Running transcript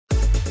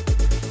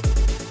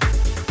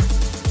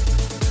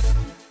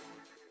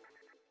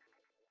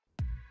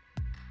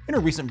In a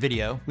recent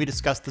video, we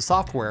discussed the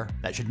software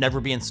that should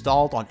never be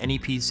installed on any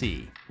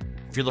PC.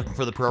 If you're looking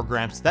for the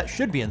programs that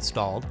should be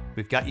installed,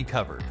 we've got you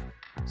covered.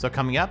 So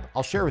coming up,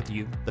 I'll share with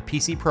you the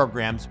PC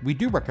programs we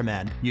do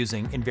recommend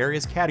using in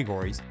various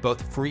categories,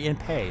 both free and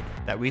paid,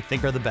 that we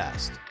think are the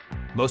best.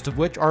 Most of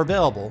which are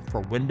available for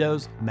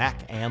Windows,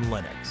 Mac, and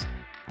Linux.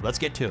 Let's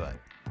get to it.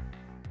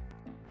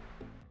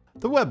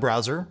 The web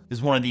browser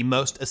is one of the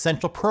most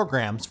essential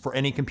programs for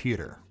any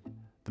computer.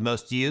 The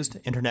most used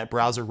internet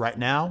browser right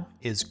now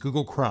is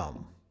Google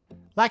Chrome.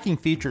 Lacking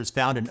features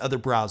found in other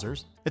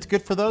browsers, it's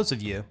good for those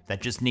of you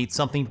that just need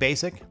something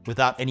basic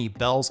without any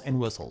bells and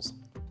whistles.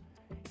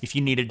 If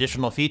you need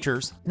additional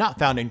features not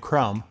found in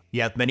Chrome,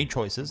 you have many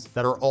choices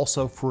that are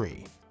also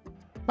free.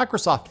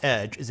 Microsoft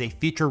Edge is a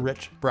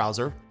feature-rich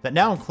browser that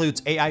now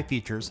includes AI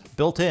features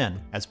built in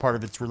as part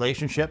of its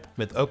relationship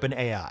with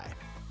OpenAI.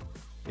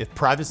 If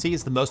privacy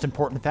is the most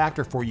important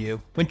factor for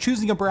you when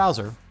choosing a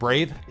browser,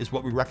 Brave is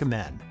what we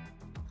recommend.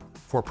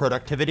 For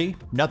productivity,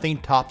 nothing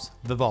tops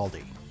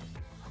Vivaldi.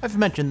 I've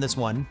mentioned this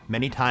one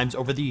many times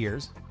over the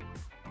years.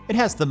 It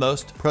has the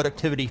most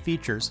productivity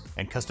features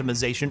and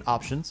customization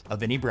options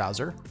of any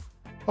browser.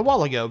 A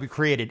while ago, we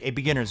created a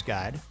beginner's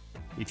guide.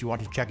 If you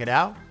want to check it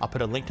out, I'll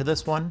put a link to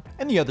this one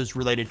and the others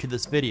related to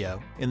this video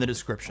in the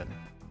description.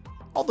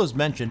 All those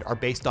mentioned are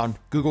based on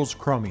Google's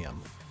Chromium.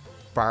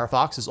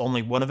 Firefox is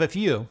only one of a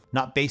few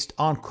not based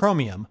on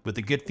Chromium with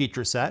a good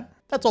feature set.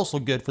 That's also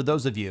good for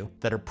those of you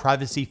that are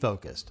privacy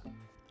focused.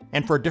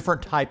 And for a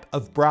different type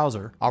of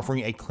browser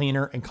offering a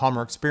cleaner and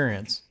calmer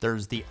experience,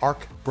 there's the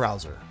Arc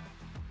browser.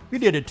 We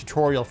did a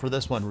tutorial for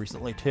this one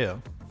recently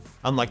too.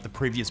 Unlike the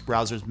previous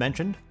browsers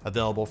mentioned,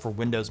 available for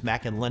Windows,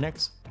 Mac, and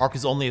Linux, Arc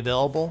is only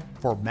available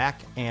for Mac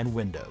and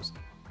Windows.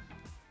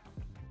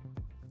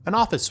 An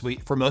Office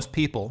suite for most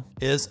people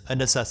is a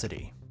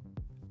necessity.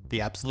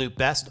 The absolute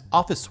best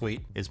Office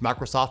suite is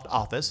Microsoft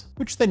Office,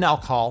 which they now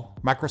call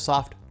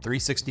Microsoft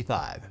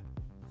 365.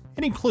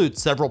 It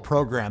includes several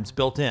programs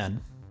built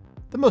in.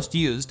 The most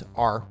used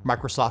are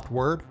Microsoft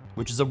Word,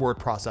 which is a word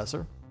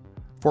processor.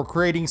 For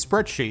creating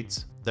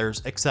spreadsheets,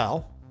 there's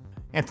Excel.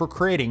 And for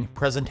creating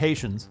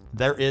presentations,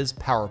 there is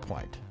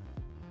PowerPoint.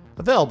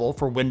 Available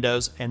for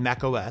Windows and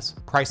Mac OS,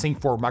 pricing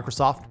for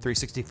Microsoft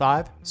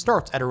 365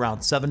 starts at around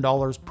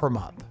 $7 per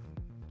month.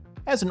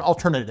 As an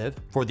alternative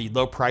for the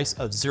low price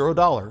of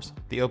 $0,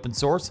 the open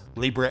source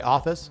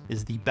LibreOffice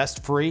is the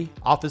best free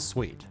Office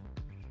suite.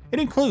 It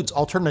includes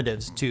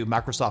alternatives to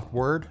Microsoft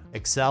Word,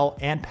 Excel,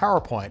 and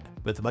PowerPoint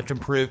with much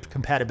improved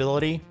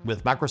compatibility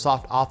with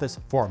Microsoft Office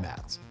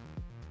formats.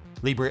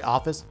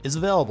 LibreOffice is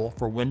available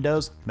for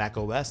Windows, Mac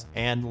OS,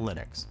 and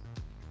Linux.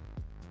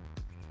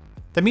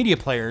 The media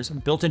players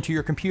built into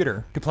your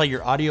computer to play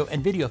your audio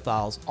and video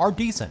files are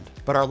decent,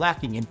 but are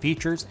lacking in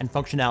features and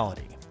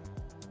functionality.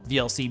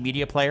 VLC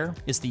Media Player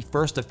is the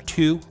first of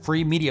two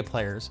free media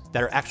players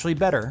that are actually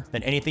better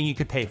than anything you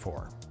could pay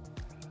for.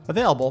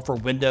 Available for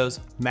Windows,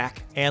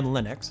 Mac, and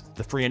Linux,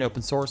 the free and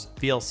open source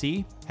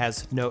VLC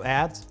has no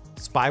ads,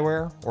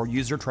 spyware, or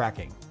user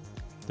tracking.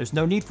 There's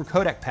no need for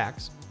codec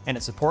packs, and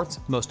it supports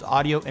most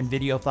audio and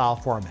video file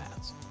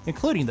formats,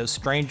 including those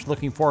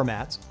strange-looking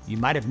formats you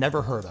might have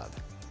never heard of.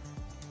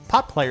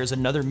 Pot Player is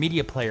another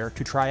media player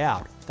to try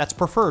out that's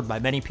preferred by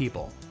many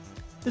people.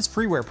 This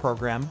freeware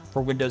program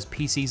for Windows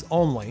PCs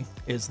only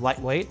is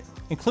lightweight,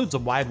 includes a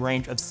wide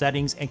range of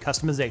settings and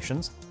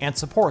customizations, and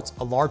supports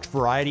a large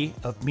variety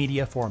of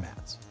media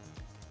formats.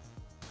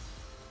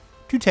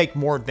 To take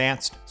more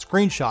advanced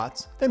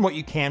screenshots than what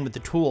you can with the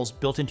tools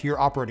built into your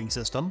operating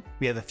system,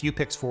 we have a few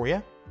picks for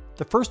you.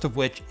 The first of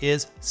which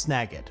is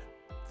Snagit.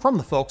 From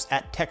the folks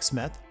at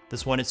TechSmith,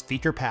 this one is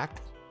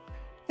feature-packed.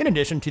 In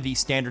addition to the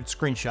standard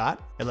screenshot,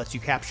 it lets you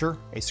capture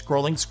a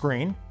scrolling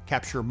screen,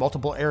 capture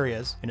multiple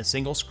areas in a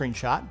single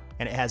screenshot,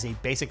 and it has a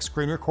basic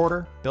screen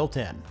recorder built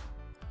in.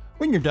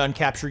 When you're done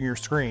capturing your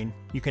screen,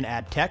 you can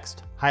add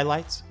text,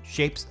 highlights,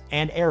 shapes,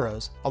 and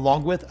arrows,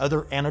 along with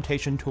other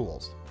annotation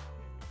tools.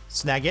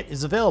 Snagit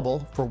is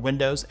available for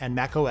Windows and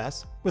Mac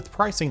OS with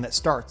pricing that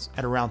starts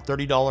at around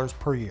 $30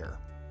 per year.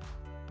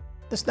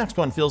 This next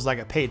one feels like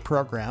a paid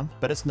program,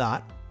 but it's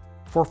not.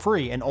 For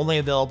free and only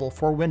available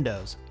for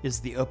Windows is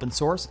the open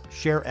source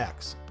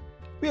ShareX.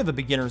 We have a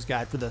beginner's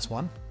guide for this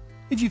one.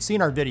 If you've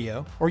seen our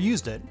video or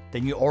used it,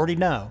 then you already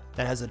know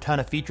that it has a ton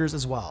of features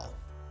as well.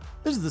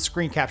 This is the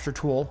screen capture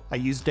tool I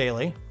use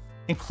daily.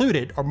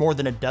 Included are more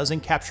than a dozen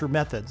capture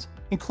methods,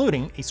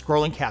 including a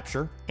scrolling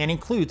capture, and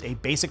includes a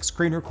basic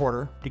screen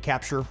recorder to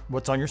capture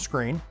what's on your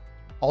screen.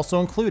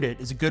 Also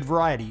included is a good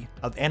variety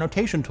of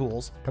annotation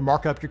tools to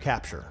mark up your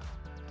capture.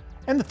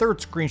 And the third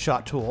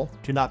screenshot tool,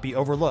 to not be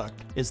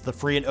overlooked, is the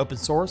free and open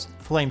source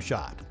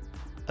FlameShot.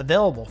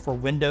 Available for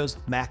Windows,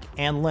 Mac,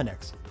 and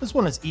Linux, this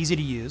one is easy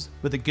to use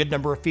with a good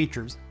number of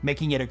features,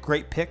 making it a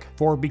great pick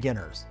for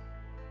beginners.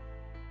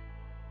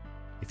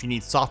 If you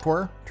need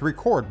software to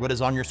record what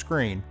is on your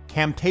screen,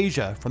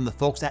 Camtasia from the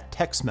folks at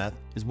TechSmith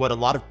is what a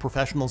lot of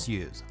professionals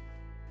use.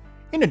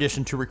 In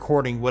addition to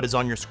recording what is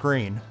on your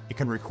screen, it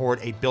can record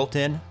a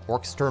built-in or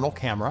external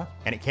camera,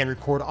 and it can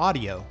record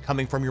audio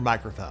coming from your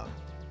microphone.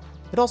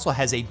 It also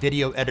has a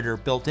video editor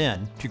built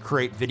in to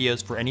create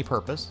videos for any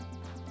purpose.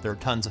 There are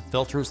tons of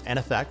filters and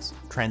effects,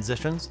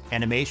 transitions,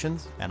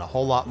 animations, and a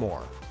whole lot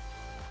more.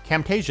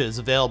 Camtasia is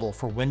available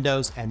for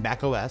Windows and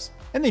macOS,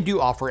 and they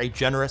do offer a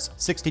generous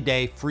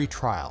 60-day free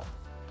trial.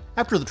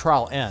 After the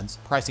trial ends,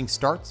 pricing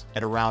starts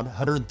at around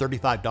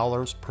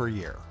 $135 per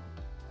year.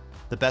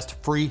 The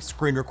best free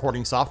screen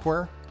recording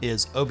software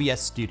is OBS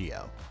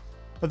Studio.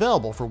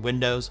 Available for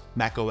Windows,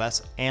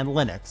 macOS, and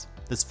Linux,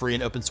 this free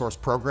and open source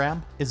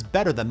program is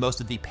better than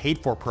most of the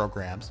paid-for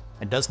programs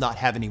and does not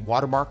have any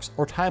watermarks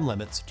or time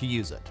limits to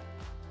use it.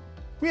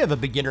 We have a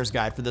beginner's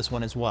guide for this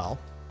one as well.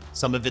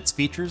 Some of its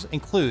features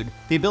include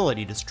the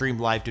ability to stream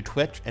live to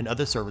Twitch and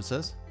other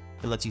services.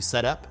 It lets you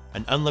set up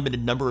an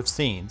unlimited number of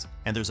scenes,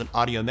 and there's an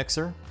audio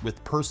mixer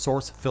with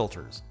per-source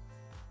filters.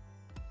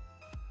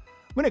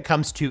 When it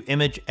comes to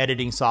image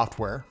editing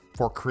software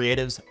for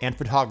creatives and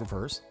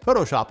photographers,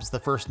 Photoshop is the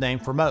first name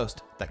for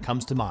most that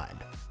comes to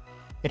mind.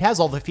 It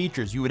has all the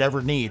features you would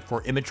ever need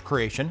for image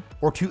creation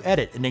or to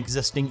edit an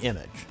existing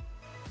image.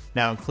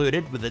 Now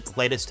included with its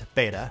latest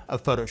beta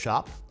of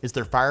Photoshop is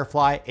their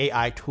Firefly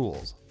AI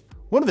tools.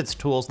 One of its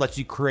tools lets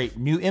you create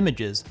new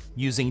images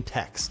using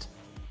text.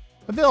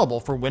 Available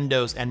for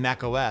Windows and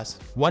macOS,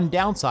 one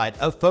downside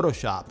of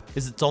Photoshop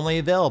is it's only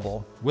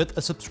available with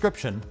a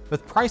subscription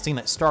with pricing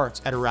that starts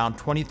at around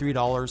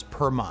 $23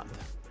 per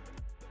month.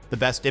 The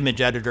best image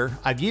editor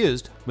I've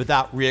used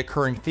without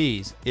reoccurring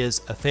fees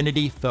is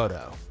Affinity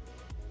Photo.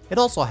 It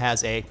also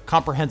has a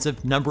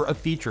comprehensive number of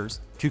features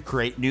to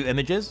create new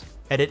images,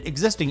 edit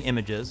existing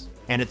images,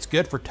 and it's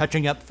good for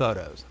touching up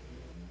photos.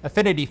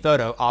 Affinity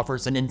Photo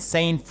offers an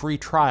insane free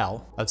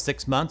trial of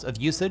 6 months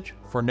of usage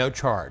for no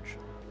charge.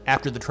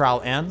 After the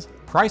trial ends,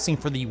 pricing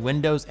for the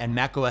Windows and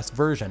macOS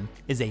version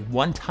is a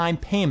one-time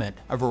payment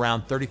of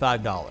around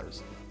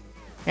 $35.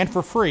 And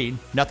for free,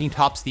 nothing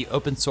tops the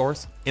open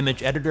source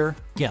image editor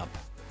GIMP.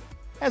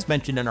 As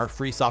mentioned in our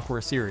free software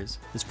series,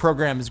 this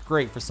program is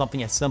great for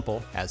something as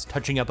simple as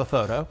touching up a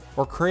photo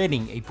or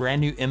creating a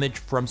brand new image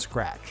from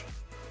scratch.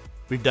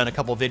 We've done a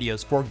couple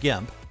videos for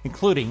GIMP,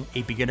 including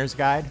a beginner's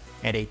guide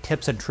and a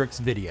tips and tricks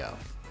video.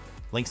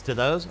 Links to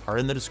those are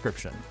in the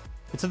description.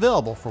 It's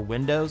available for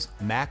Windows,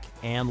 Mac,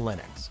 and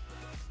Linux.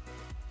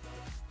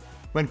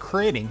 When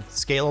creating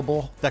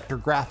scalable vector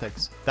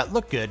graphics that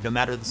look good no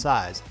matter the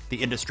size,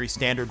 the industry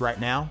standard right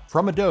now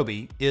from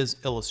Adobe is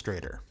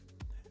Illustrator.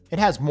 It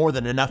has more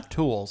than enough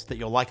tools that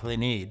you'll likely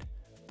need.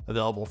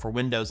 Available for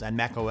Windows and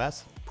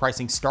macOS,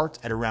 pricing starts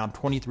at around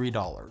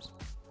 $23.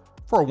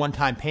 For a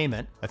one-time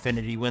payment,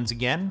 Affinity wins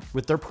again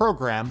with their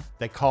program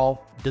they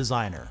call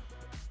Designer.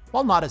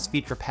 While not as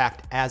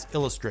feature-packed as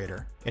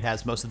Illustrator, it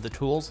has most of the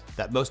tools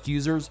that most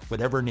users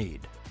would ever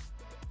need.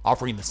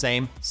 Offering the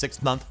same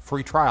 6-month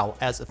free trial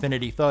as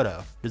Affinity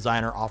Photo,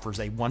 Designer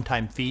offers a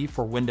one-time fee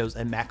for Windows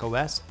and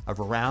macOS of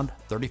around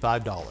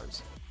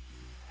 $35.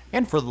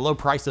 And for the low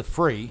price of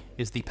free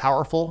is the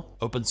powerful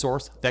open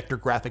source vector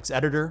graphics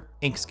editor,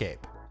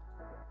 Inkscape.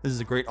 This is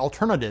a great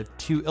alternative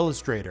to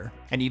Illustrator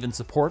and even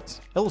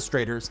supports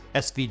Illustrator's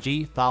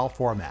SVG file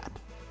format.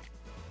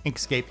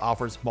 Inkscape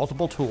offers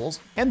multiple tools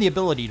and the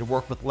ability to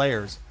work with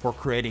layers for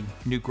creating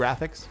new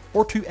graphics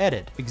or to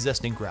edit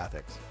existing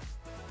graphics.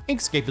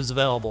 Inkscape is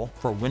available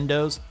for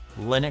Windows,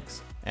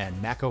 Linux,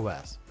 and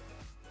macOS.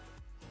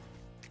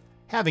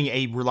 Having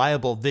a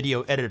reliable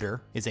video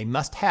editor is a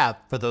must-have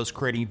for those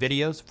creating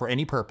videos for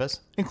any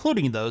purpose,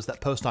 including those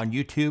that post on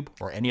YouTube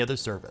or any other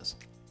service.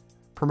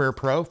 Premiere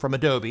Pro from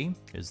Adobe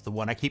is the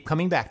one I keep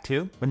coming back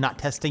to when not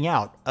testing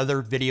out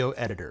other video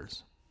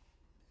editors.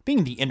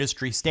 Being the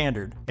industry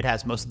standard, it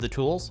has most of the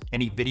tools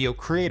any video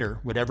creator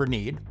would ever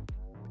need.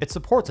 It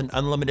supports an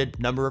unlimited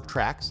number of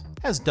tracks,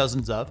 has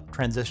dozens of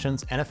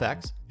transitions and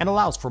effects, and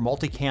allows for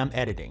multicam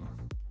editing.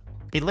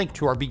 A link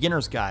to our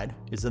beginner's guide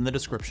is in the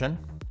description.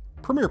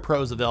 Premiere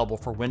Pro is available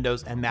for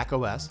Windows and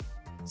macOS.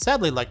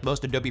 Sadly, like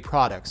most Adobe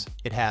products,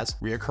 it has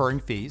recurring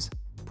fees.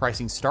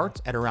 Pricing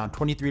starts at around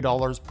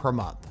 $23 per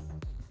month.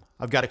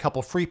 I've got a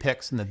couple free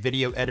picks in the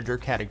video editor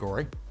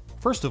category,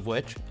 first of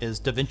which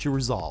is DaVinci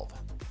Resolve.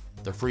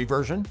 The free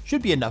version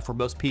should be enough for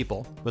most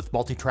people with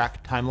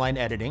multi-track timeline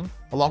editing,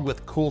 along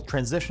with cool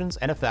transitions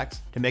and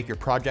effects to make your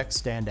project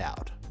stand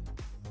out.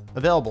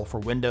 Available for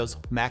Windows,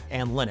 Mac,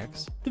 and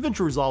Linux, DaVinci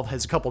Resolve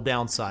has a couple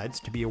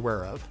downsides to be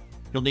aware of.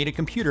 You'll need a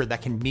computer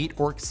that can meet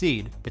or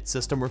exceed its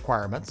system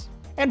requirements,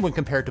 and when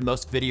compared to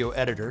most video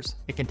editors,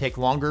 it can take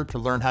longer to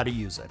learn how to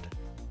use it.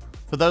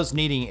 For those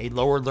needing a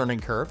lower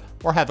learning curve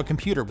or have a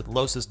computer with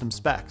low system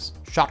specs,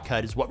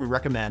 Shotcut is what we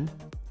recommend.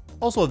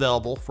 Also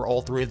available for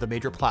all three of the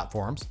major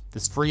platforms,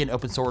 this free and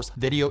open source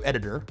video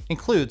editor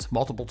includes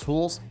multiple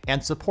tools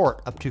and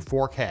support up to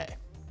 4K.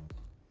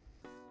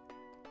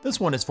 This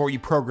one is for you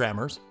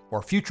programmers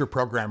or future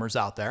programmers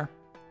out there.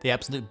 The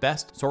absolute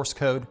best source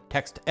code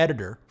text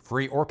editor,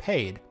 free or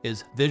paid,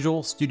 is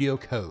Visual Studio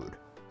Code.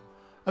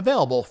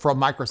 Available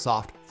from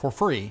Microsoft for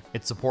free,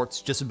 it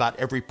supports just about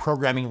every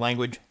programming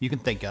language you can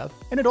think of,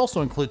 and it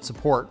also includes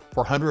support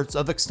for hundreds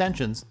of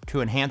extensions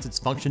to enhance its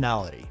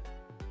functionality.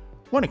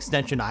 One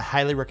extension I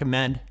highly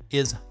recommend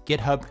is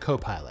GitHub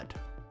Copilot.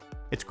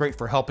 It's great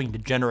for helping to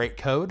generate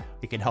code,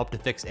 it can help to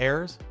fix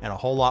errors, and a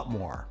whole lot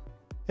more.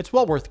 It's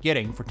well worth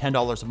getting for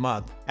 $10 a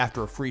month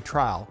after a free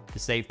trial to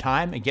save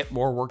time and get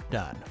more work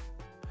done.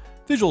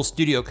 Visual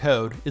Studio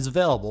Code is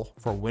available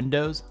for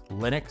Windows,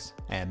 Linux,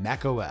 and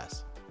Mac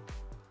OS.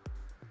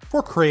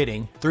 For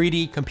creating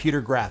 3D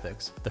computer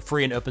graphics, the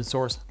free and open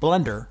source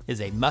Blender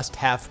is a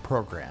must-have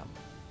program.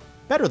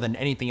 Better than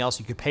anything else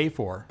you could pay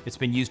for, it's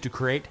been used to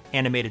create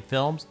animated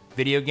films,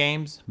 video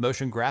games,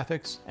 motion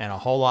graphics, and a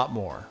whole lot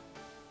more.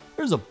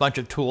 There's a bunch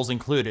of tools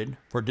included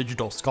for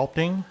digital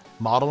sculpting,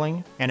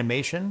 modeling,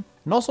 animation,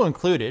 and also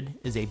included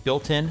is a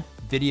built-in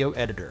video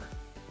editor.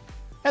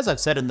 As I've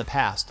said in the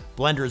past,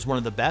 Blender is one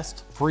of the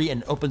best free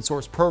and open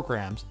source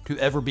programs to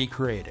ever be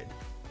created.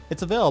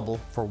 It's available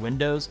for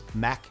Windows,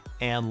 Mac,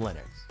 and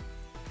Linux.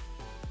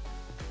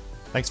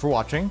 Thanks for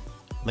watching.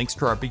 Links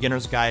to our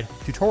beginner's guide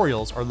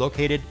tutorials are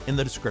located in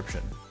the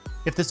description.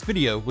 If this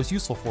video was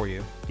useful for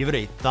you, give it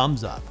a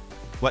thumbs up.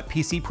 What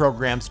PC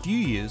programs do you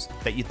use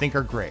that you think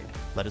are great?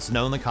 Let us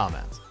know in the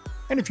comments.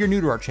 And if you're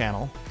new to our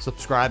channel,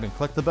 subscribe and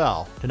click the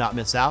bell to not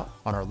miss out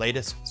on our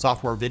latest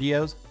software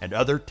videos and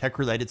other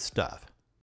tech-related stuff.